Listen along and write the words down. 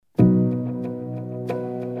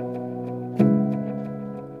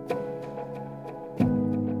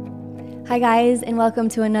Hi guys, and welcome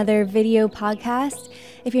to another video podcast.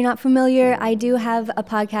 If you're not familiar, I do have a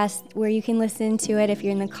podcast where you can listen to it if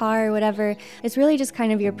you're in the car or whatever. It's really just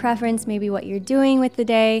kind of your preference, maybe what you're doing with the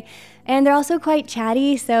day. And they're also quite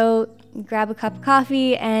chatty, so grab a cup of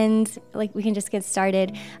coffee and we can just get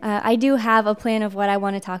started. I do have a plan of what I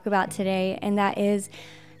want to talk about today, and that is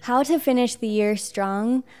how to finish the year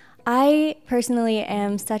strong. I personally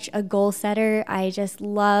am such a goal setter. I just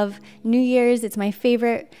love New Year's. It's my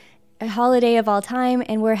favorite holiday of all time,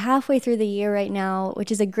 and we're halfway through the year right now,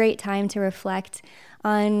 which is a great time to reflect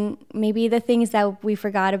on maybe the things that we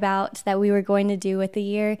forgot about that we were going to do with the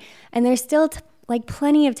year. And there's still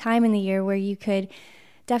plenty of time in the year where you could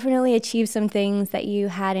definitely achieve some things that you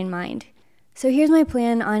had in mind. So here's my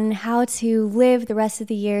plan on how to live the rest of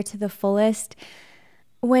the year to the fullest.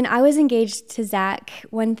 When I was engaged to Zach,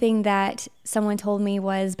 one thing that someone told me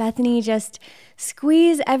was, Bethany, just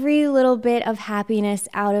squeeze every little bit of happiness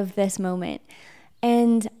out of this moment.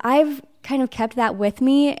 And I've kind of kept that with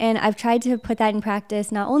me, and I've tried to put that in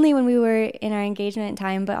practice, not only when we were in our engagement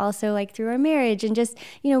time, but also through our marriage and just,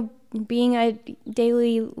 being a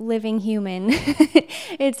daily living human.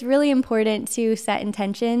 It's really important to set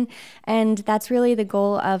intention, and that's really the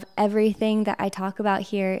goal of everything that I talk about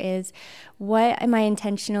here is what am I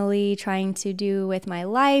intentionally trying to do with my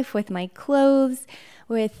life, with my clothes,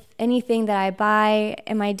 with anything that I buy.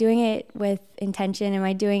 Am I doing it with intention? Am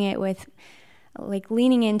I doing it with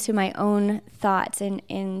leaning into my own thoughts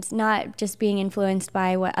and not just being influenced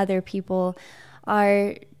by what other people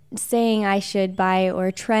are saying I should buy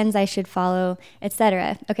or trends I should follow,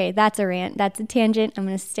 etc. Okay, that's a rant. That's a tangent. I'm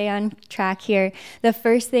going to stay on track here. The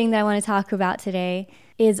first thing that I want to talk about today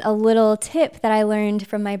is a little tip that I learned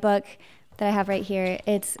from my book that I have right here.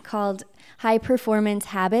 It's called High Performance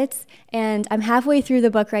Habits, and I'm halfway through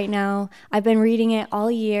the book right now. I've been reading it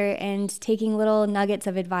all year and taking little nuggets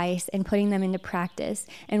of advice and putting them into practice.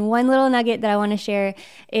 And one little nugget that I want to share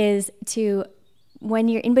is when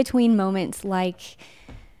you're in between moments,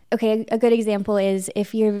 a good example is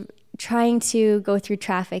if you're trying to go through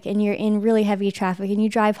traffic and you're in really heavy traffic and you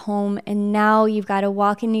drive home and now you've got to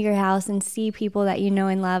walk into your house and see people that you know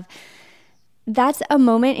and love. That's a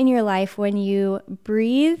moment in your life when you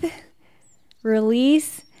breathe,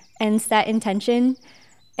 release, and set intention.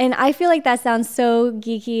 And I feel like that sounds so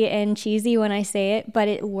geeky and cheesy when I say it, but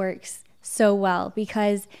it works so well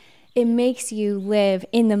because it makes you live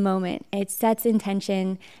in the moment. It sets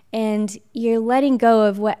intention, and you're letting go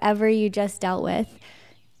of whatever you just dealt with.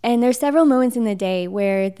 And there's several moments in the day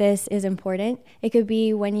where this is important. It could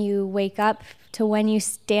be when you wake up, to when you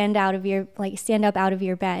stand up out of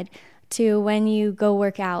your bed, to when you go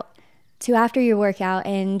work out, to after your workout,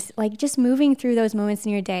 and just moving through those moments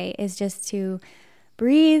in your day is just to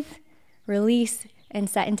breathe, release, and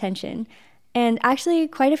set intention. And actually,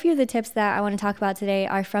 quite a few of the tips that I want to talk about today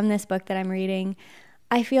are from this book that I'm reading.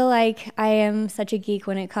 I feel like I am such a geek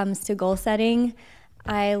when it comes to goal setting.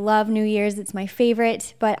 I love New Year's. It's my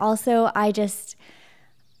favorite. But also, I just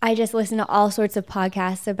listen to all sorts of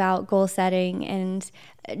podcasts about goal setting and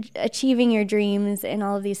achieving your dreams and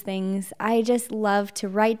all of these things. I just love to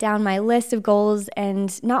write down my list of goals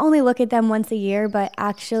and not only look at them once a year, but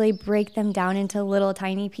actually break them down into little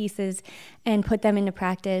tiny pieces and put them into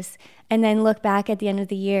practice, and then look back at the end of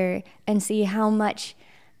the year and see how much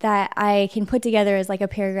that I can put together as a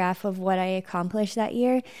paragraph of what I accomplished that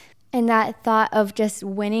year. And that thought of just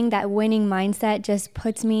winning, that winning mindset just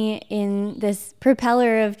puts me in this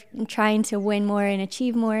propeller of trying to win more and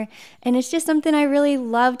achieve more. And it's just something I really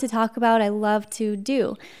love to talk about. I love to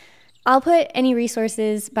do. I'll put any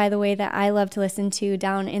resources, by the way, that I love to listen to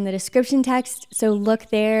down in the description text. So look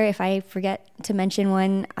there. If I forget to mention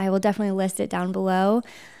one, I will definitely list it down below.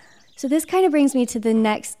 So this kind of brings me to the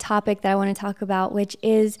next topic that I want to talk about, which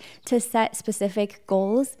is to set specific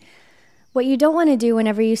goals. What you don't want to do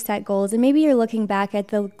whenever you set goals, and maybe you're looking back at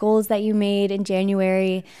the goals that you made in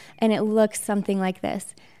January and it looks something like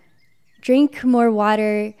this. Drink more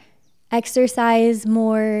water, exercise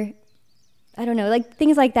more,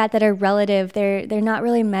 things like that are relative. They're not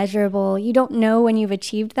really measurable. You don't know when you've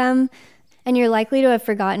achieved them, and you're likely to have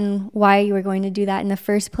forgotten why you were going to do that in the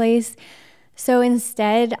first place. So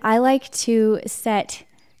instead, I like to set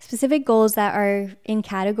specific goals that are in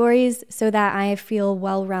categories so that I feel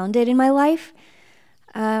well-rounded in my life.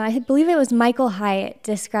 I believe it was Michael Hyatt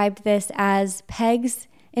described this as pegs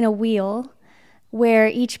in a wheel, where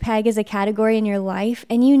each peg is a category in your life,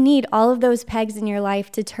 and you need all of those pegs in your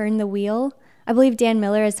life to turn the wheel. I believe Dan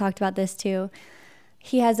Miller has talked about this too.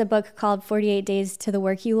 He has a book called 48 Days to the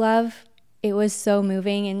Work You Love. It was so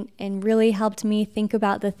moving and really helped me think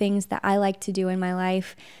about the things that I like to do in my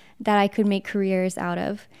life that I could make careers out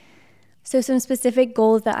of. So some specific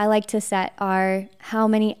goals that I like to set are how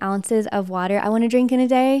many ounces of water I want to drink in a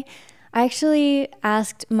day. I actually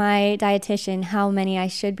asked my dietitian how many I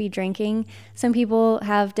should be drinking. Some people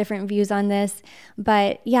have different views on this,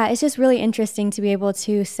 but yeah, it's just really interesting to be able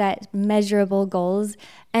to set measurable goals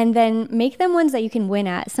and then make them ones that you can win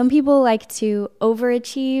at. Some people like to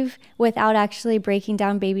overachieve without actually breaking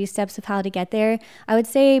down baby steps of how to get there. I would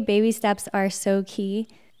say baby steps are so key.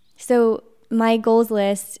 So my goals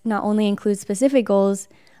list not only includes specific goals,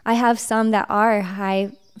 I have some that are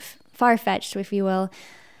far-fetched, if you will,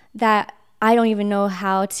 that I don't even know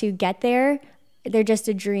how to get there. They're just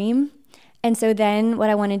a dream. And so then what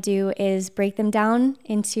I want to do is break them down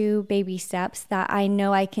into baby steps that I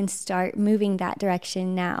know I can start moving that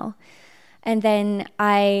direction now. And then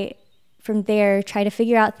I, from there, try to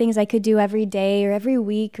figure out things I could do every day or every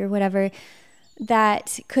week or whatever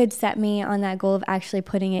that could set me on that goal of actually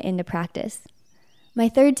putting it into practice. My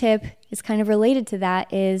third tip is kind of related to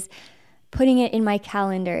that, is putting it in my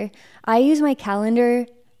calendar. I use my calendar,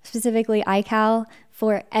 specifically iCal,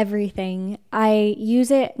 for everything. I use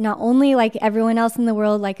it not only like everyone else in the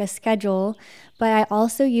world, like a schedule, but I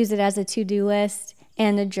also use it as a to-do list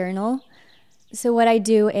and a journal. So what I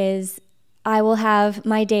do is I will have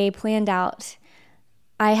my day planned out.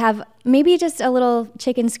 I have maybe just a little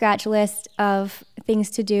chicken scratch list of things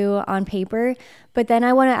to do on paper, but then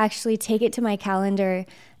I want to actually take it to my calendar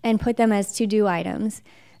and put them as to-do items.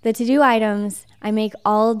 The to-do items, I make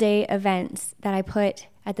all day events that I put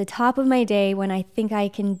at the top of my day when I think I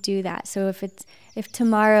can do that. So if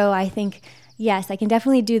tomorrow I think, yes, I can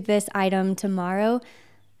definitely do this item tomorrow,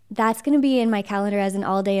 that's going to be in my calendar as an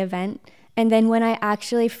all-day event. And then when I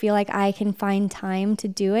actually feel like I can find time to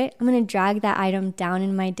do it, I'm going to drag that item down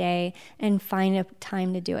in my day and find a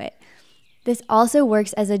time to do it. This also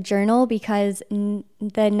works as a journal because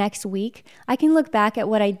the next week, I can look back at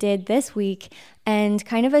what I did this week and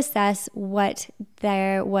kind of assess what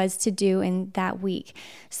there was to do in that week.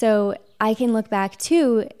 So I can look back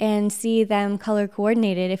too and see them color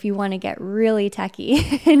coordinated if you want to get really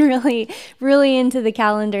techie and really into the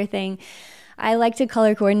calendar thing. I like to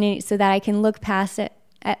color coordinate so that I can look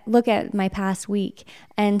at my past week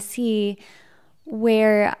and see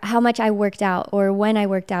how much I worked out or when I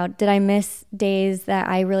worked out. Did I miss days that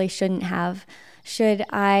I really shouldn't have? Should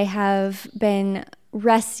I have been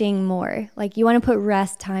resting more? Like, you want to put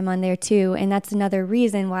rest time on there too. And that's another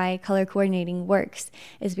reason why color coordinating works,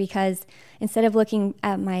 is because instead of looking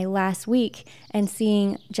at my last week and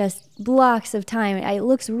seeing just blocks of time, it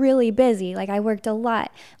looks really busy. Like I worked a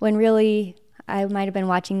lot when really I might have been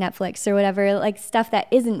watching Netflix or whatever, like stuff that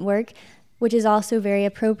isn't work, which is also very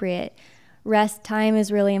appropriate. Rest time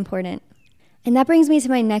is really important. And that brings me to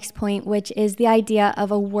my next point, which is the idea of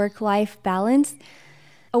a work-life balance.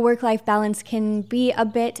 A work-life balance can be a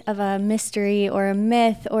bit of a mystery or a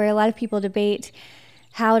myth, or a lot of people debate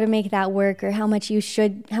how to make that work or how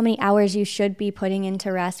many hours you should be putting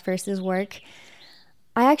into rest versus work.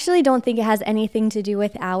 I actually don't think it has anything to do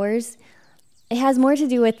with hours. It has more to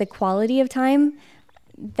do with the quality of time.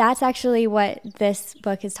 That's actually what this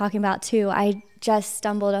book is talking about too. I just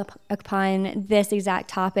stumbled upon this exact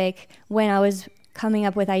topic when I was coming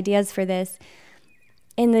up with ideas for this.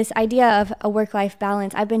 In this idea of a work-life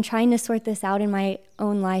balance, I've been trying to sort this out in my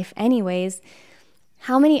own life anyways.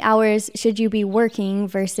 How many hours should you be working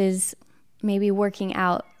versus maybe working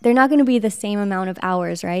out? They're not going to be the same amount of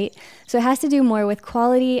hours, right? So it has to do more with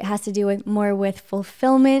quality. It has to do more with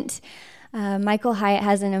fulfillment. Michael Hyatt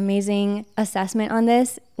has an amazing assessment on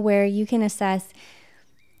this where you can assess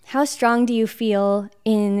how strong do you feel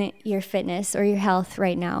in your fitness or your health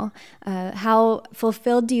right now? How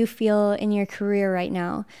fulfilled do you feel in your career right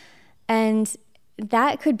now? And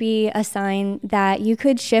that could be a sign that you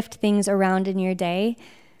could shift things around in your day.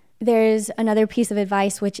 There's another piece of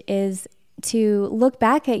advice, which is to look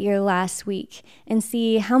back at your last week and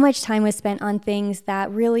see how much time was spent on things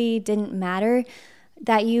that really didn't matter,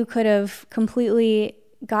 that you could have completely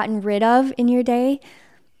gotten rid of in your day.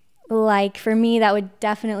 Like for me, that would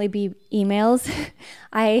definitely be emails.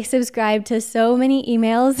 I subscribe to so many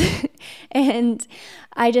emails and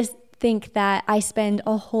I just think that I spend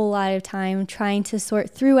a whole lot of time trying to sort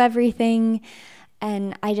through everything.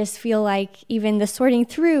 And I just feel like even the sorting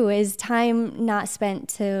through is time not spent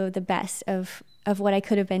to the best of what I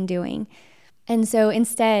could have been doing. And so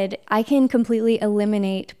instead, I can completely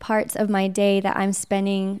eliminate parts of my day that I'm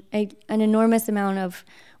spending an enormous amount of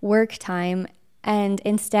work time and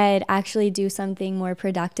instead actually do something more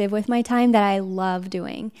productive with my time that I love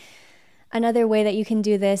doing. Another way that you can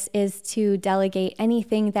do this is to delegate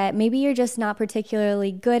anything that maybe you're just not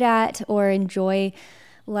particularly good at or enjoy.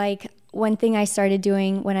 Like one thing I started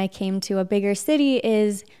doing when I came to a bigger city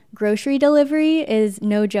is grocery delivery is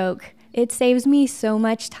no joke. It saves me so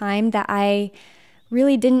much time that I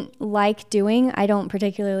really didn't like doing. I don't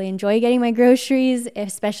particularly enjoy getting my groceries,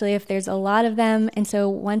 especially if there's a lot of them. And so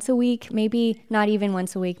once a week, maybe not even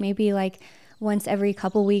once a week, maybe like once every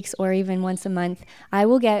couple weeks or even once a month, I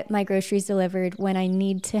will get my groceries delivered when I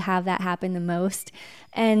need to have that happen the most.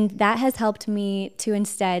 And that has helped me to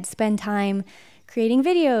instead spend time creating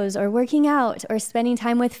videos or working out or spending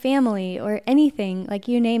time with family or anything, like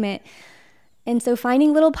you name it. And so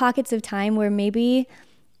finding little pockets of time where maybe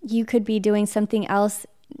you could be doing something else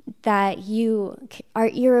that you are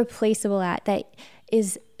irreplaceable at, that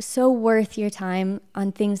is so worth your time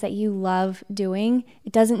on things that you love doing.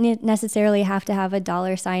 It doesn't necessarily have to have a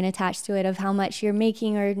dollar sign attached to it of how much you're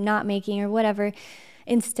making or not making or whatever.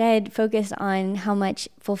 Instead, focus on how much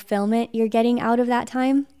fulfillment you're getting out of that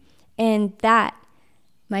time. And that,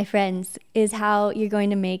 my friends, is how you're going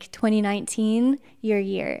to make 2019 your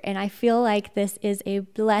year. And I feel like this is a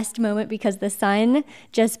blessed moment because the sun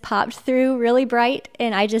just popped through really bright.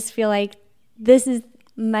 And I just feel like this is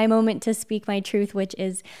my moment to speak my truth, which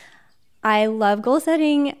is I love goal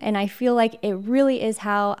setting. And I feel like it really is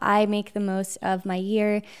how I make the most of my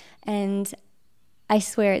year. And I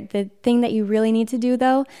swear, the thing that you really need to do,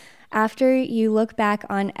 though, after you look back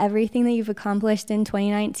on everything that you've accomplished in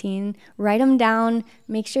 2019, write them down.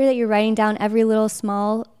 Make sure that you're writing down every little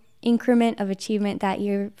small increment of achievement that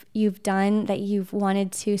you've done, that you've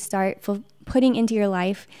wanted to start putting into your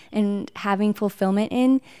life and having fulfillment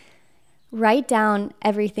in. Write down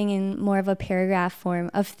everything in more of a paragraph form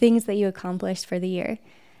of things that you accomplished for the year.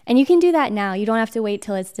 And you can do that now. You don't have to wait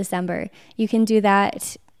till it's December. You can do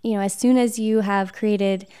that as soon as you have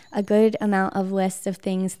created a good amount of lists of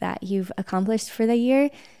things that you've accomplished for the year,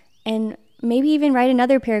 and maybe even write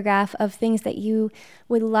another paragraph of things that you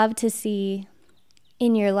would love to see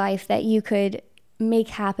in your life that you could make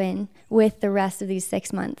happen with the rest of these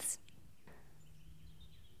 6 months.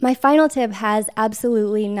 My final tip has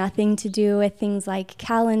absolutely nothing to do with things like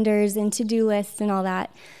calendars and to-do lists and all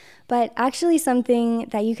that, but actually something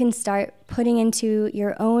that you can start putting into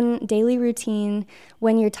your own daily routine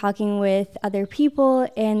when you're talking with other people,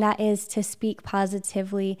 and that is to speak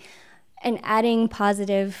positively and adding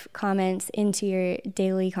positive comments into your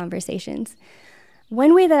daily conversations.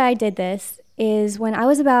 One way that I did this is when I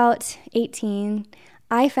was about 18,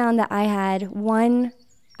 I found that I had one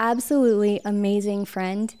absolutely amazing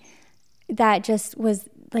friend that just was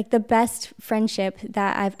like the best friendship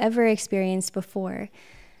that I've ever experienced before.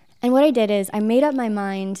 And what I did is I made up my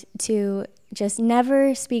mind to just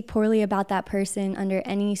never speak poorly about that person under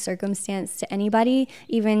any circumstance to anybody,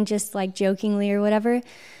 even just like jokingly or whatever.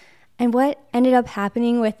 And what ended up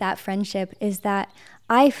happening with that friendship is that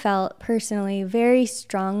I felt personally very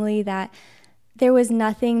strongly that there was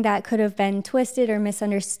nothing that could have been twisted or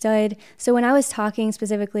misunderstood. So when I was talking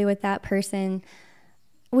specifically with that person,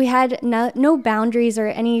 we had no boundaries or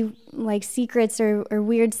any like secrets or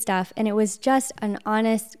weird stuff. And it was just an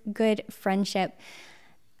honest, good friendship.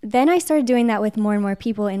 Then I started doing that with more and more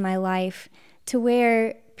people in my life, to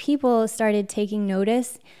where people started taking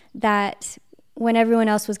notice that when everyone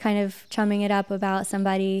else was kind of chumming it up about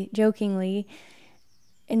somebody jokingly,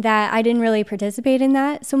 and that I didn't really participate in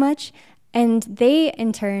that so much. And they,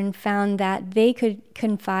 in turn, found that they could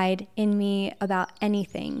confide in me about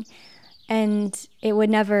anything, and it would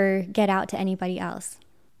never get out to anybody else.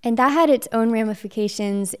 And that had its own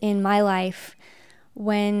ramifications in my life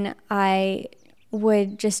when I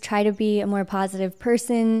would just try to be a more positive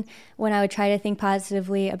person, when I would try to think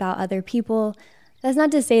positively about other people. That's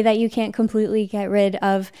not to say that you can't completely get rid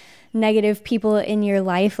of negative people in your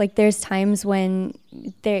life. Like there's times when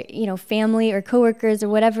they're, family or coworkers or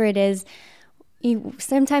whatever it is,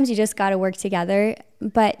 sometimes you just got to work together.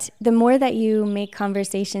 But the more that you make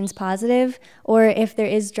conversations positive, or if there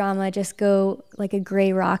is drama, just go like a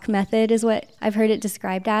gray rock method is what I've heard it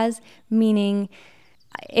described as, meaning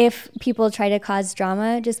if people try to cause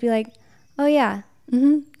drama, just be like, oh yeah,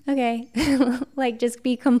 okay. Like just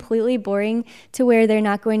be completely boring to where they're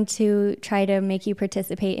not going to try to make you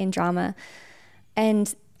participate in drama.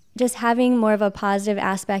 And just having more of a positive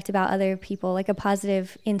aspect about other people, like a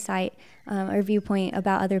positive insight or viewpoint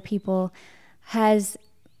about other people, has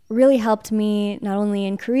really helped me not only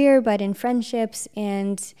in career, but in friendships,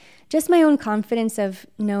 and just my own confidence of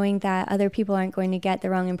knowing that other people aren't going to get the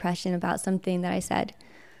wrong impression about something that I said.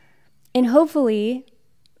 And hopefully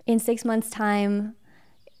in 6 months' time,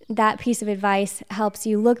 that piece of advice helps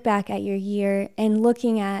you look back at your year and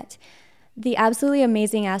looking at the absolutely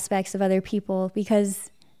amazing aspects of other people,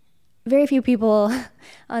 because very few people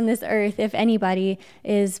on this earth, if anybody,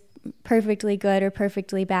 is perfectly good or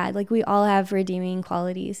perfectly bad. Like, we all have redeeming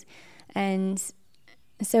qualities. And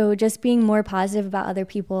so just being more positive about other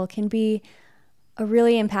people can be a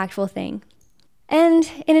really impactful thing.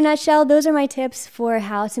 And in a nutshell, those are my tips for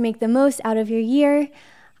how to make the most out of your year.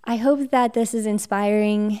 I hope that this is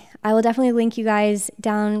inspiring. I will definitely link you guys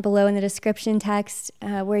down below in the description text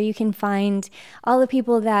where you can find all the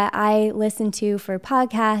people that I listen to for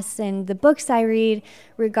podcasts and the books I read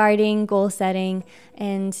regarding goal setting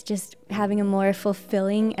and just having a more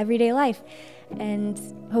fulfilling everyday life. And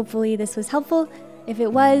hopefully this was helpful. If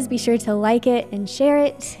it was, be sure to like it and share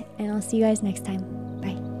it, and I'll see you guys next time.